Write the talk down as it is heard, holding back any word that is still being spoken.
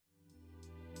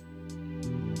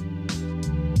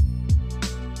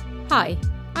Hi,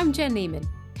 I'm Jen Lehman,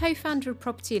 co-founder of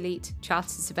Property Elite, Chartered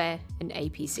Surveyor and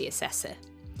APC Assessor.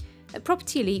 At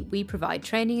Property Elite, we provide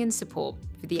training and support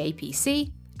for the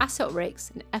APC, Asset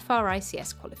RICS and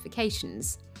FRICS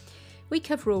qualifications. We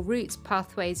cover all routes,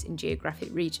 pathways and geographic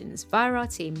regions via our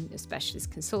team of specialist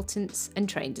consultants and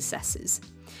trained assessors.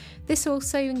 This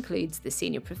also includes the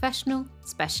senior professional,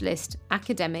 specialist,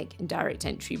 academic and direct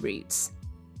entry routes.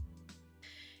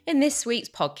 In this week's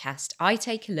podcast, I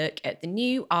take a look at the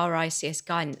new RICS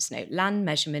guidance note, Land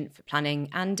Measurement for Planning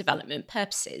and Development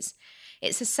Purposes.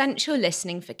 It's essential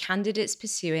listening for candidates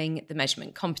pursuing the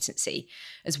measurement competency,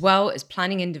 as well as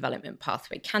planning and development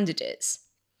pathway candidates.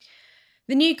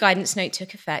 The new guidance note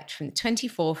took effect from the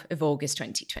 24th of August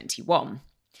 2021.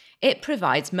 It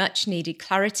provides much needed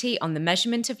clarity on the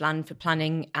measurement of land for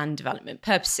planning and development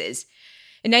purposes,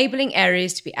 enabling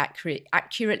areas to be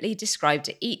accurately described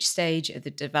at each stage of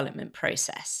the development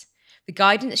process. The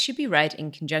guidance should be read in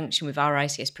conjunction with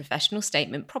RICS Professional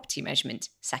Statement Property Measurement,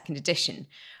 2nd edition,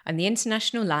 and the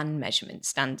International Land Measurement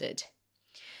Standard.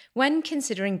 When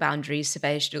considering boundaries,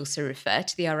 surveyors should also refer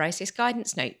to the RICS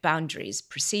Guidance Note Boundaries,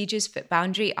 procedures for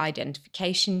boundary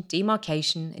identification,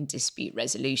 demarcation, and dispute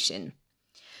resolution.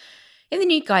 In the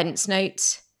new guidance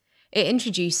note, it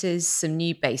introduces some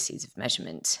new bases of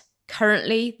measurement.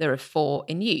 Currently, there are 4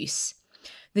 in use.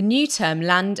 The new term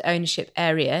Land Ownership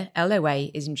Area,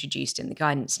 LOA, is introduced in the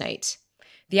guidance note.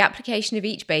 The application of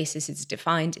each basis is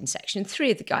defined in section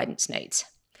 3 of the guidance note.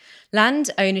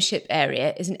 Land ownership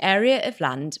area is an area of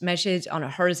land measured on a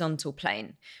horizontal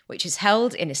plane, which is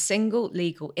held in a single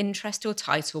legal interest or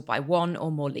title by one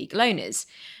or more legal owners,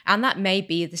 and that may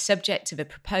be the subject of a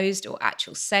proposed or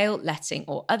actual sale, letting,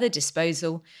 or other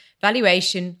disposal,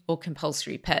 valuation, or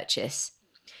compulsory purchase.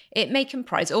 It may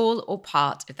comprise all or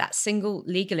part of that single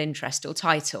legal interest or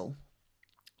title.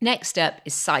 Next up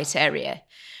is site area,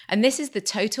 and this is the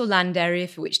total land area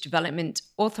for which development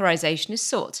authorisation is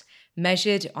sought,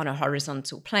 measured on a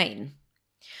horizontal plane.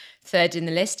 Third in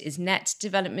the list is net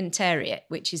development area,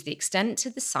 which is the extent to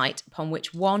the site upon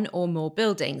which one or more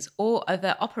buildings or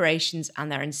other operations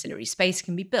and their ancillary space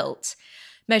can be built,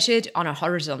 measured on a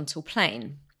horizontal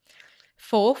plane.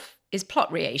 Fourth is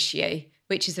plot ratio,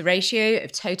 which is the ratio of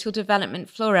total development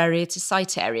floor area to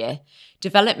site area.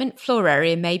 Development floor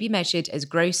area may be measured as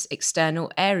gross external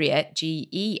area,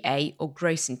 GEA, or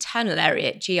gross internal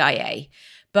area, GIA,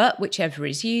 but whichever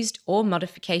is used, all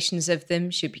modifications of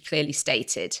them should be clearly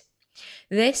stated.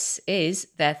 This is,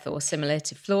 therefore, similar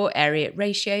to floor area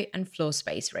ratio and floor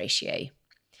space ratio.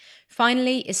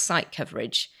 Finally is site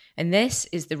coverage, and this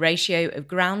is the ratio of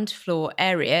ground floor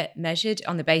area measured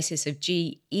on the basis of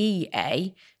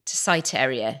GEA to site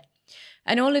area.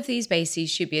 And all of these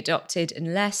bases should be adopted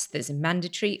unless there's a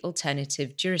mandatory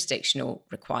alternative jurisdictional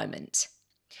requirement.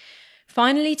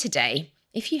 Finally today,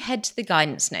 if you head to the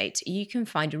guidance note, you can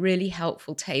find a really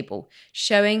helpful table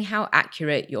showing how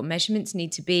accurate your measurements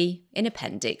need to be in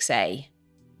Appendix A.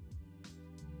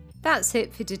 That's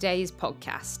it for today's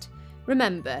podcast.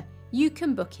 Remember, you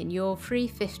can book in your free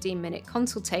 15-minute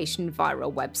consultation via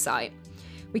our website.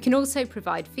 We can also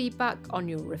provide feedback on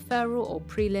your referral or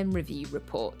prelim review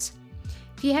report.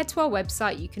 If you head to our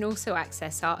website, you can also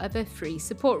access our other free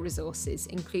support resources,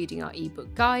 including our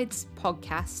ebook guides,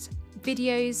 podcasts,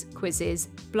 videos, quizzes,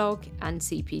 blog, and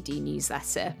CPD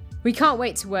newsletter. We can't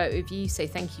wait to work with you, so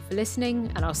thank you for listening,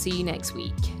 and I'll see you next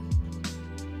week.